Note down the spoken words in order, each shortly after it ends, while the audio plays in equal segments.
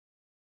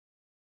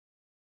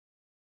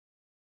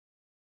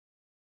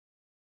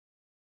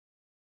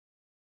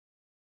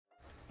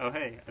Oh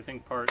hey, I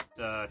think part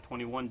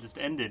 21 just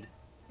ended.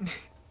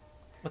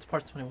 What's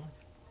part 21?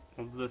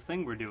 Of the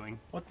thing we're doing.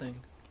 What thing?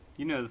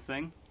 You know the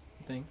thing.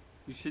 Thing?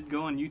 You should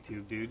go on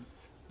YouTube, dude.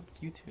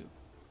 What's YouTube?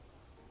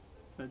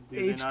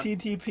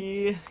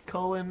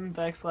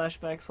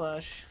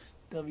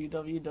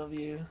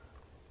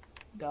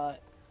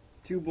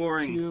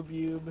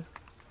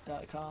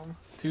 http://www.tubetube.com.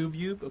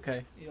 TubeUbe?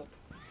 Okay. Yep.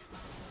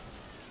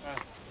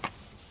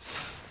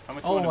 How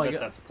much you want to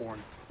bet that's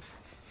porn?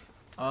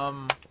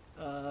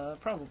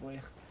 Probably.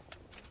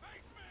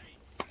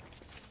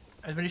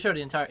 I'm pretty sure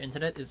the entire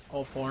internet is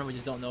all porn, we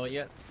just don't know it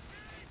yet.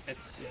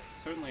 It's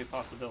certainly a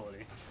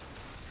possibility.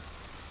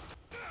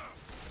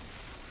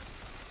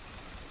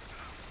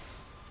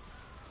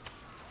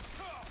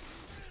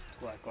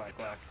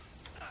 Quack.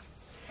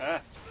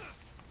 Ah!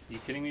 You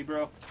kidding me,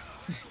 bro?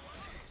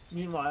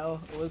 Meanwhile,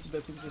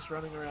 Elizabeth is just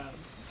running around.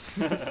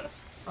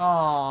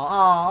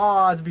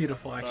 Oh, that's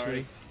beautiful,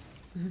 actually.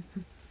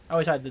 I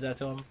wish I did that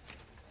to him.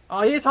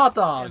 Oh, he eats hot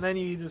dog! And then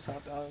you eat his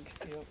hot dog.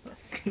 Yep.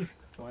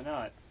 Why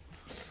not?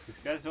 These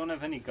guys don't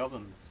have any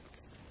gubbins.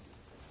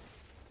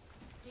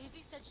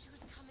 Daisy said she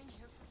was coming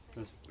here for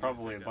There's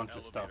probably a bunch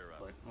of stuff,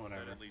 but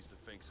whatever.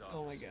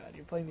 Oh my god,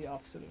 you're playing the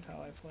opposite of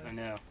how I play. I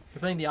know. You're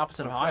playing the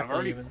opposite of how I play, I've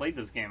already even. played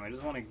this game. I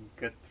just want to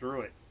get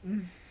through it.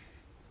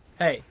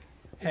 Hey.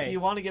 If you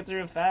want to get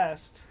through it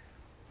fast,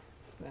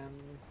 then...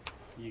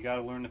 You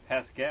gotta learn to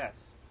pass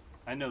gas.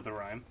 I know the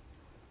rhyme.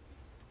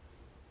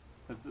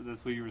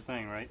 That's what you were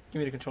saying, right? Give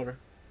me the controller.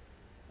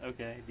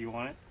 Okay, do you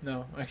want it?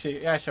 No,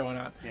 actually, yeah, sure, why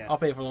not? Yeah. I'll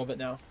pay for a little bit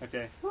now.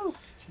 Okay. Whew.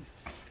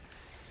 Jesus.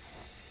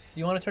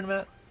 You want to turn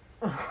Matt?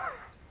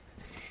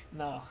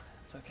 No,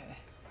 it's okay.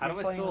 How do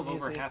I still have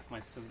over easy. half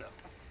my soda?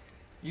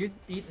 You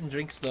eat and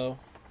drink slow.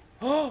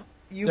 You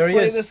There he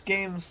play is. this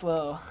game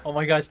slow. Oh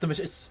my god,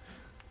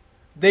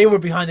 they were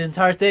behind the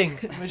entire thing.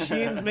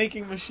 Machines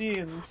making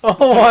machines.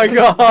 Oh my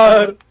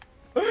god!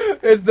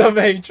 It's the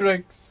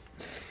Matrix.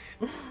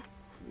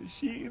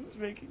 Machines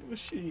making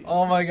machines.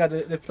 Oh my god,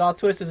 the plot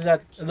twist is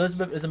that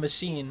Elizabeth is a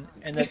machine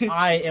and that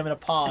I am in a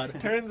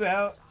pod. Turns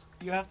out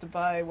you have to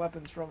buy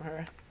weapons from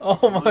her.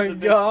 Oh my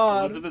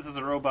god. Elizabeth is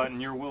a robot and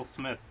you're Will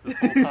Smith this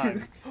whole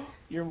time.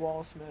 You're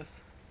Wall Smith.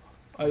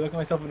 I look at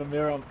myself in the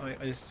mirror, I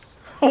just...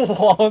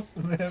 Wall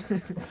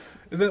Smith.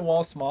 Isn't it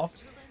Wall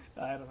Smith?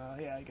 I don't know,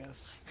 yeah, I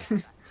guess.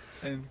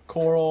 And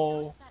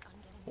Coral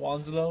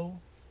Wansley?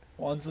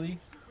 What?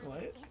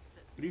 What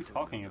are you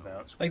talking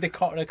about? Like the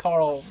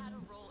Carl...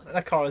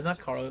 Not Carl, it's not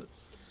Carl.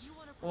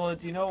 Well,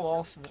 do you know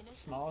Wall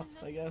Smith,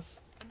 I guess?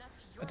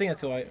 I think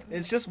that's who I...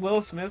 It's just Will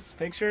Smith's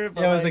picture,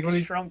 but Yeah, it was like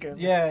really shrunken.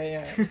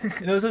 Yeah.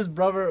 It was his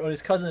brother or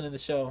his cousin in the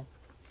show.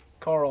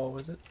 Carl,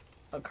 was it?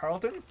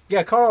 Carlton?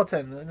 Yeah,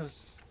 Carlton. It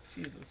was...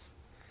 Jesus.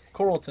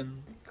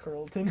 Carlton.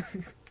 Carlton.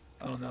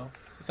 I don't know.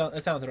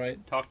 It sounds right.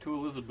 Talk to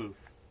Elizabeth.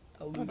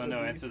 Oh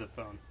no, answer the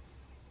phone.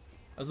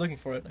 I was looking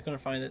for it. I couldn't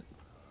find it.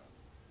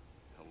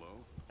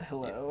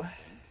 Hello.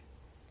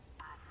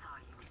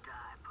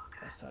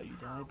 I saw you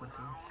die,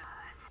 Booker.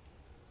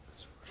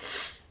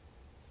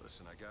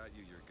 Listen, I got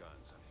you your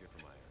guns. I'm here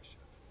for my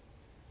airship.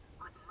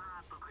 But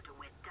my Booker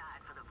DeWitt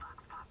died for the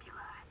Vox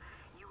Populi.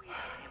 You either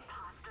an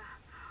imposter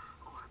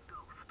or a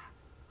ghost.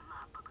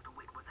 My Booker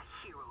DeWitt was a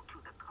hero to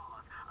the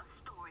cause, a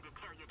story to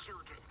tell your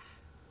children.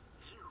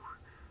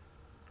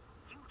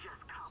 You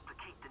just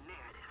complicate the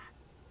narrative.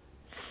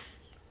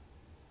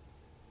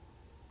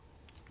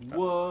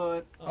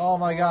 What? Oh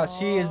my gosh,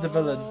 she is the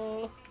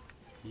villain.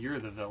 You're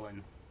the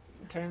villain.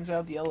 Turns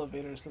out the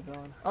elevator's the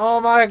villain.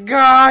 Oh my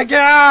god,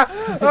 yeah!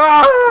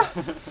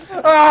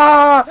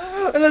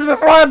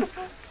 Elizabeth, run!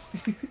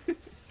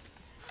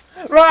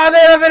 Run,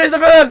 the elevator's the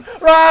villain!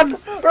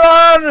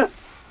 Run!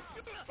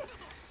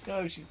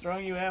 Oh, she's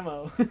throwing you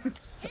ammo.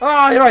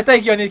 You're right,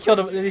 thank you, I need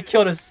to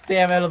kill this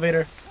damn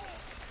elevator.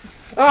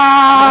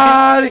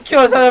 I need to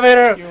kill this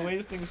elevator! You're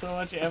wasting so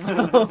much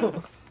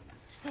ammo.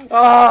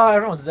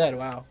 Everyone's dead,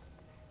 wow.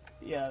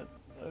 Yeah,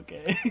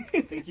 okay.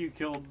 I think you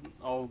killed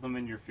all of them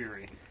in your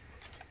fury.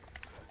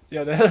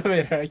 Yeah, the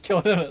elevator, I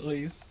killed him at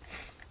least.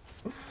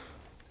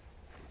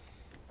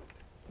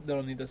 They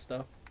don't need this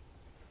stuff.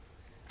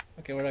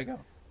 Okay, where'd I go?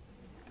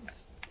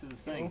 To the Go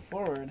thing.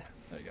 forward.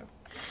 There you go.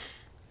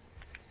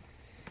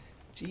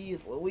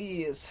 Jeez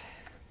Louise.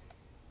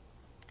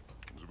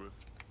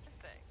 Elizabeth?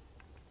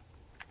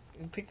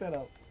 Pick that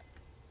up.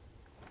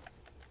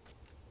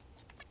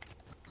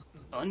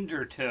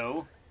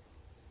 Undertow?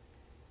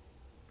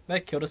 Did I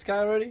kill this guy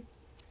already?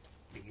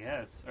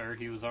 Yes, or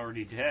he was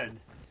already dead.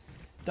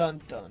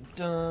 Dun dun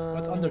dun.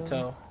 What's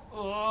Undertow?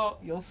 Oh,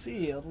 you'll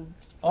see.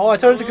 Oh, I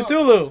turned into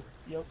Cthulhu!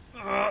 Yep.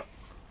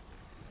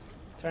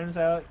 Turns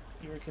out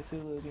you were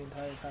Cthulhu the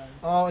entire time.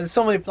 Oh, there's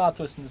so many plot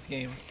twists in this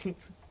game.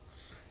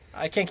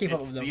 I can't keep up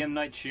It's with them. the M.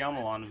 Night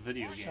Shyamalan of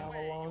video games.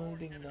 Shyamalan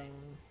ding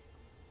dong.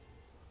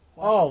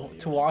 Oh,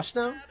 to wash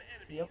them?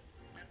 Yep.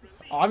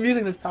 Oh, I'm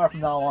using this power from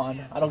now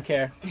on. I don't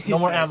care. No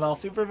more ammo.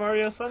 Super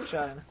Mario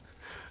Sunshine.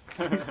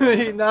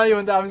 Not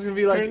even that. I'm just gonna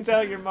be like. Turns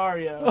out you're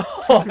Mario.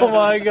 Oh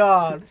my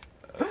god.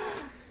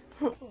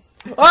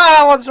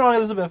 What's wrong,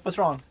 Elizabeth? What's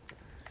wrong?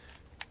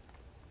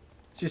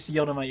 Just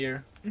yelled in my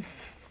ear. It's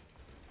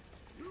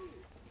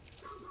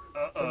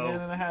a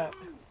man in a hat.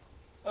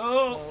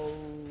 Oh! Oh,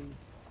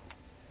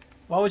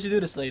 Why would you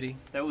do this, lady?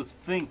 That was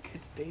Fink.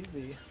 it's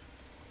Daisy.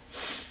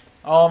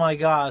 Oh my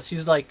god,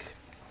 she's like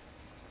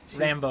She's-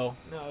 Rambo.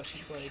 No,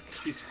 she's like,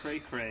 She's cray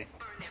cray.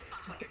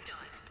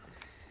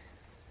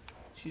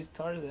 she's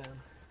Tarzan.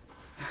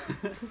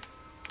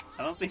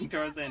 I don't think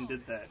Tarzan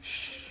did that.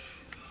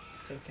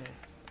 It's okay.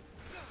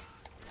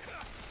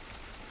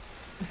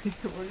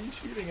 What are you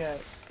shooting at?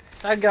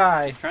 That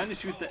guy. He's trying to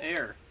shoot the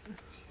air.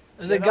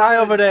 There's a Get guy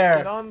on over the- there.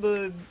 Get on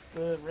the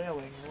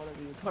railing, or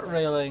whatever you call What it.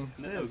 railing?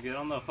 No, This. get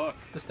on the hook.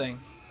 This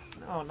thing.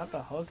 No, not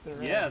the hook, the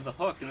railing. Yeah, the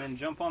hook, and then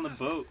jump on the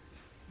boat,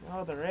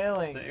 No, the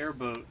railing. the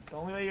airboat. The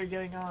only way you're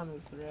getting on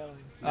is the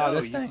railing. Oh, No,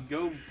 this you thing.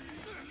 go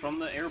from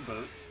the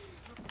airboat.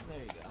 There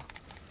you go.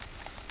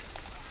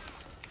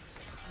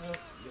 Oh,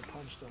 you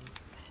punched him.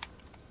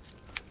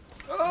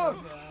 Oh!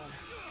 God.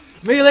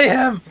 Melee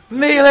him!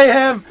 Melee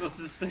him! Supposed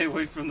to stay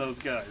away from those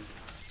guys.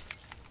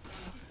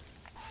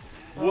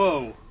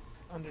 Whoa!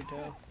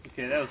 Undertow.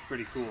 Okay, that was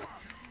pretty cool.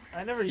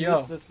 I never Yo.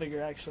 used this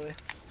figure actually.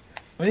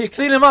 We need to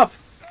clean him up!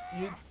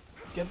 You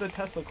get the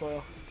Tesla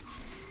coil.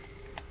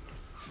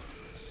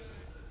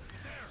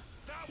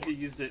 You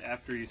used it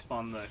after you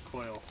spawned the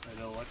coil.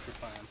 It'll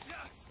electrify him.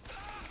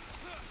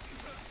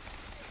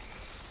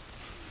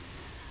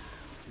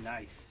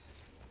 Nice.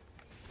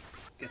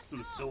 Get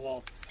some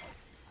salts.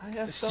 I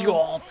have some.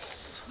 Swords!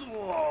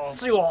 Salt.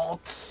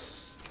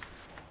 Swords!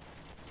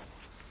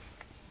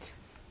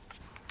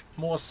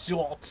 More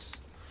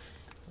swords.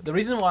 The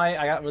reason why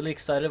I got really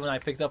excited when I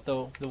picked up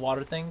the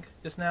water thing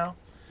just now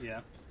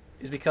Yeah.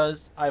 is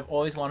because I've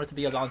always wanted to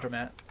be a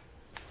laundromat.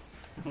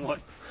 What?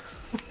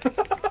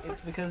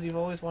 It's because you've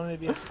always wanted to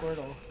be a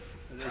Squirtle.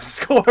 It is-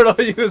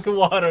 Squirtle use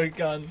water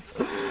gun.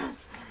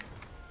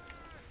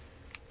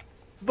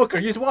 Booker,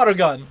 use water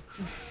gun.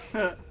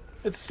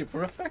 It's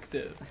super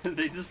effective.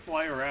 They just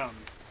fly around.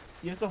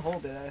 You have to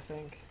hold it, I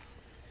think.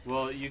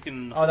 Well, you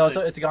can. Oh no, hold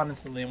it it's gone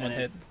instantly in and one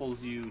hit. it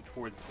pulls you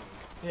towards them.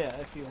 Yeah,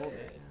 if you hold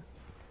it.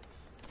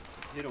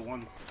 Hit it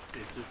once, it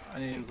just I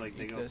need seems to like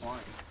they eat go this.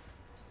 flying.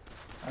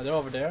 Are they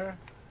over there?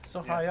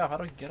 So Yeah. high up. How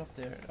do I get up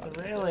there? Oh, The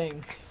they're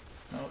railing.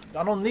 there. No,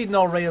 I don't need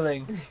no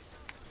railing.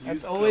 That's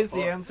Use always the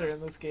the hook. answer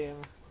in this game.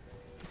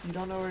 If you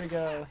don't know where to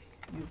go,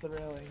 use the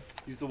railing.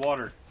 Use the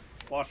water.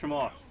 Wash them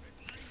off.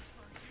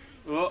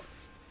 Oh,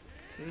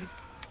 See?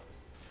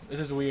 This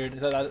is weird.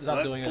 It's not that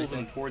doing pulls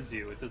anything. them towards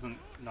you. It doesn't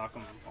knock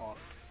them off.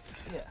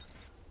 Yeah.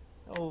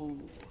 Oh.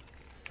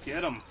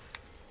 Get them.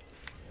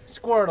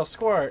 Squirtle,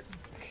 squirt.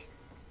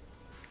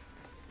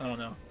 I don't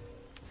know.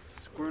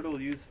 Squirtle,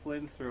 use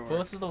flamethrower. Who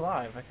else is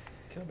alive?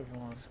 I killed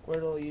everyone.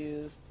 Squirtle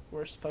used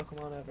worst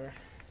Pokemon ever.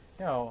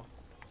 Yo,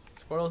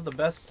 Squirtle's the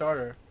best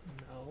starter.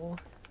 No.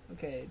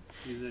 Okay,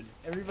 Use it.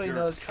 everybody Jerk.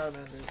 knows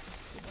Charmander.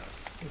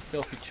 You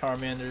filthy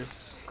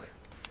Charmanders.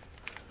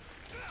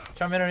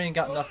 Charmander ain't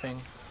got nothing.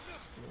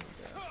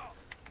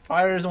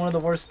 Fire is one of the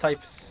worst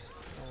types.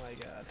 Oh my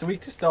god. It's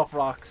weak to stealth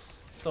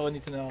rocks. That's all I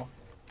need to know.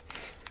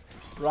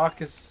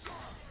 Rock is...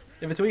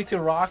 If it's weak to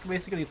rock,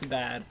 basically it's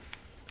bad.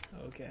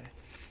 Okay.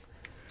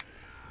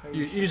 Are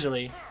you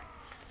Usually.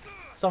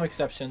 Some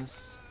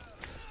exceptions.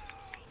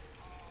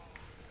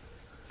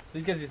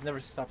 These guys just never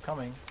stop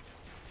coming.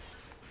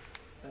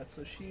 That's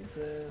what she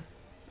said.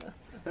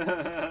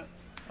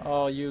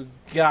 Oh, you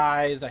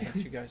guys. I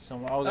hate you guys so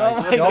much. Oh, Oh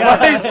guys. my Kill God.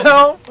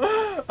 myself.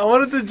 I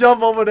wanted to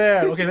jump over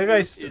there. Okay, maybe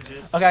Idiot.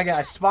 Okay,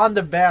 I spawn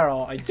the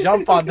barrel. I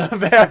jump on the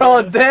barrel,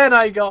 and then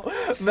I go.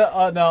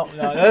 No, no.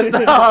 That's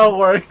not how it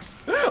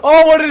works.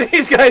 Oh, where did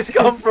these guys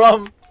come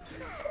from?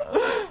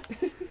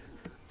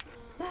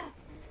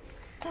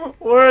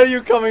 Where are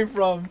you coming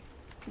from?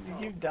 Because you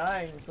keep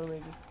dying, so they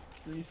just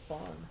respawn.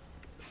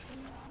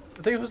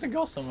 I think it was to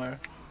go somewhere.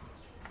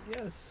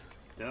 Yes.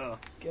 Duh.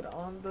 Get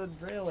on the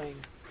railing.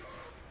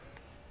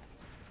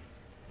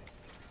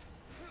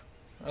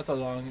 That's a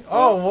long.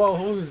 Oh, whoa,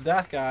 who's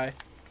that guy?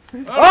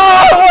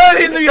 Oh, what?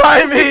 He's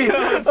behind me!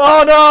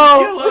 Oh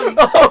no!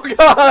 Oh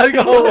god,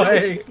 go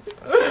away!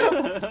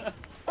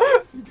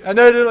 I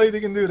never did like they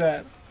can do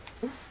that.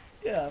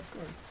 Yeah, of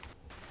course.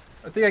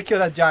 I think I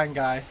killed that giant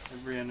guy.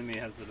 Every enemy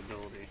has that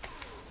ability.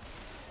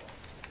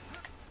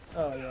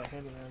 Oh yeah,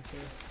 Handyman's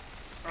here.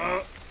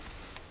 Uh,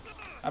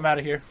 I'm out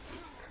of here.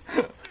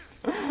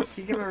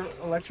 He can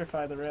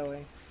electrify the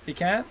railing. He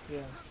can't? Yeah.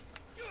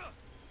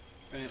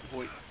 and it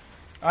hoits.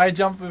 I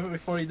jumped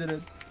before he did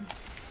it.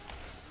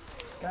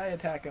 Sky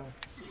attack him.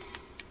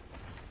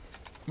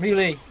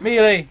 Melee!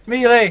 Melee!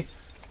 Melee!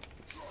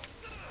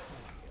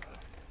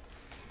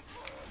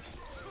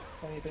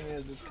 Funny thing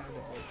is, it's kind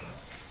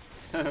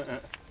of working.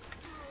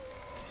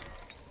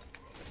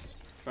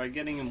 Try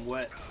getting him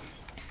wet.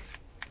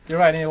 You're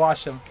right, I need to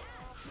wash him.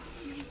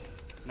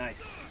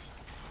 Nice.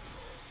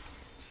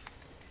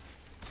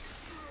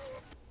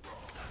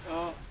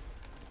 Oh.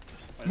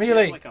 I feel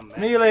Melee! like I'm mad.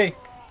 Melee!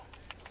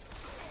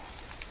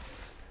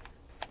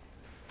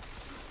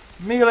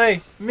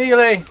 Melee!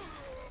 Melee!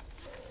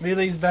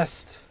 Melee's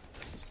best.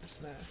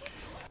 Smash.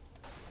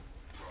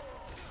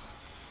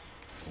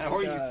 How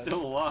are you God.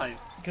 still alive?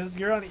 Because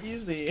you're on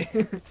easy.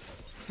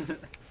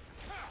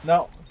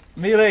 No.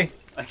 Melee!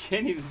 I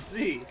can't even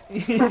see.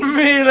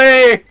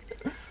 Melee!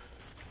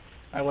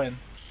 I win.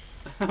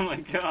 Oh my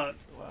god.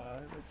 Wow,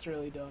 that's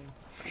really dumb.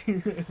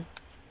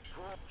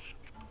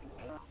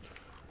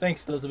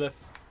 Thanks, Elizabeth.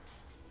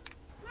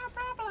 No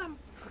problem.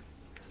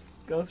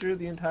 Go through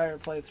the entire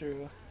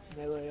playthrough,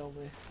 melee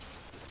only.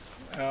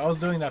 I was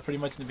doing that pretty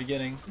much in the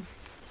beginning.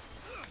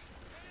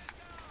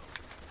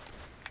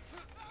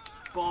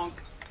 Bonk.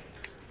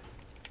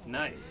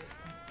 Nice.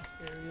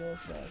 Aerial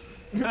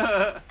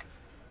assassin.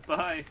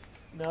 Bye.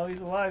 No, he's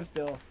alive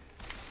still.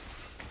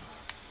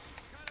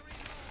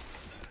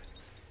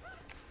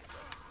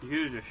 You could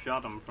have just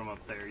shot him from up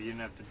there. You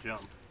didn't have to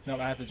jump. No,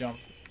 I have to jump.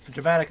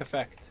 Dramatic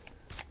effect.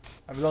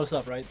 I blow this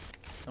up, right?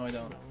 No, I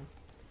don't. No.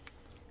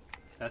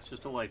 That's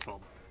just a light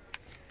bulb.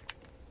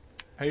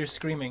 I hear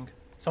screaming.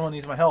 Someone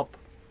needs my help.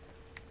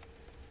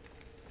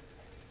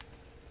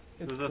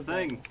 It's There's a the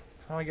thing. bubble.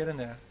 How do I get in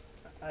there?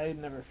 I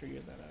never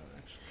figured that out,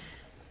 actually.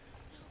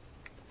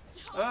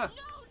 Ah!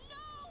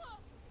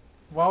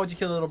 Why would you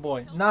kill a little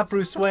boy? Not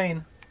Bruce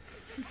Wayne.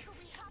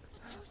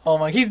 Oh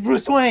my, he's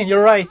Bruce Wayne,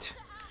 you're right.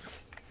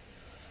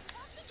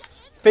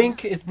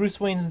 Fink is Bruce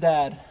Wayne's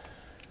dad.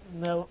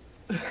 No.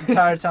 The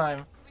entire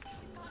time.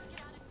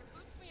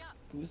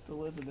 Boost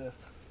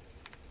Elizabeth.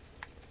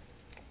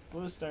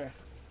 Booster.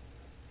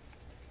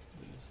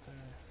 Booster.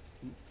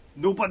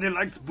 Nobody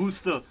likes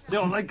Booster. They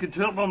don't like the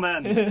Turbo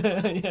Man.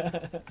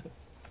 Yeah.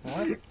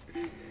 What?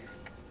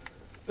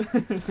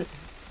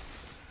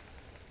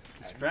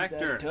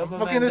 Distractor. Turbo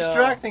Fucking Man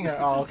distracting her.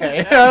 Oh,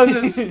 okay. I was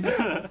just...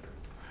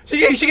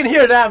 she can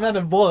hear that, not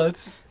the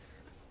bullets.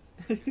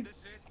 Is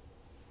this it?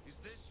 Is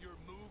this your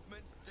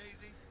movement,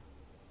 Daisy?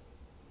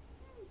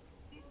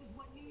 This is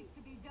what needs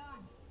to be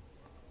done.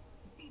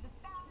 You see, the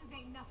founders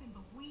ain't nothing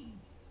but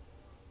weeds.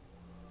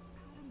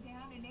 Cut them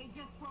down and they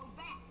just grow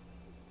back.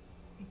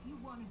 If you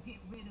want to get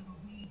rid of the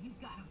weed, you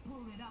gotta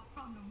pull it up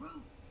from the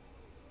root.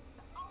 It's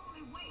the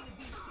only way to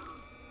be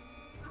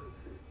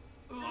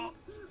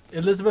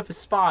Elizabeth is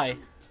spy.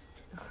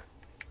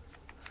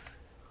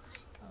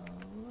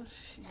 Oh,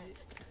 shit.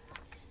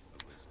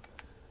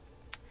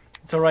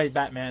 It's alright,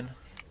 Batman.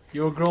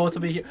 You will grow to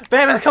be here.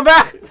 Batman, come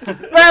back!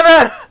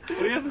 Batman!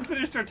 We haven't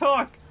finished our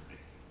talk.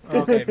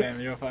 Okay,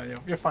 Batman, you're fine.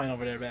 You're fine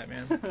over there,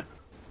 Batman.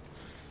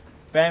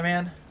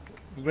 Batman,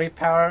 with great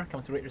power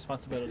comes great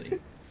responsibility.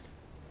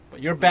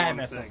 But you're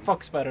Batman, so thing.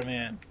 fuck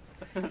Spider-Man.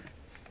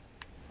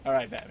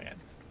 Alright, Batman.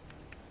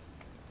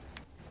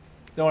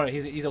 Don't worry,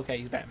 he's okay.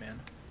 He's Batman.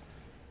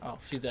 Oh,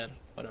 she's dead.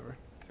 Whatever.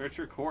 Search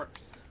her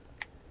corpse.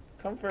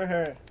 Come for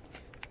her.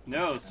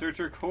 No, search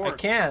her corpse. I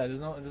can't.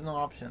 There's no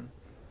option.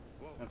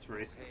 Whoa. That's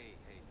racist. Hey,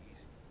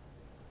 easy.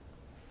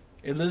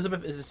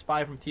 Elizabeth is the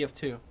spy from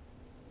TF2.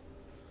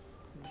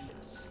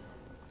 Yes.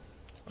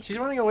 She's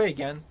running away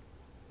again.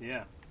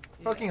 Yeah.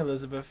 Fucking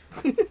Elizabeth.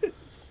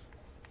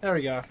 There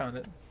we go. I found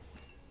it.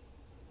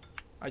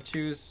 I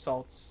choose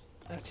salts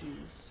I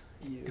choose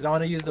you. because I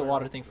want to use the Squirtle.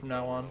 water thing from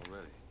now on.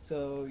 Already.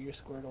 So you're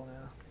Squirtle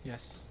now.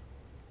 Yes.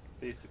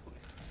 Basically.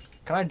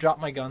 Can I drop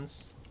my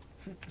guns?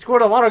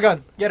 Squirtle, water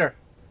gun. Get her.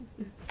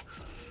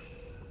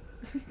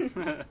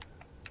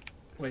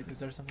 Wait, is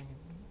there something?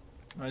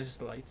 No, it's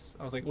just lights.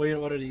 I was like, wait,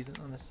 what are these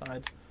on this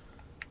side?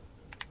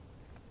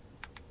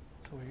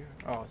 What's over here?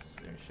 Oh, it's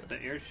the It's airship.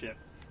 the airship.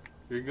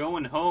 You're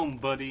going home,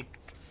 buddy.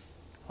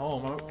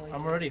 Home.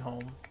 I'm already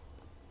home.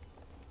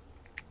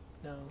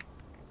 No.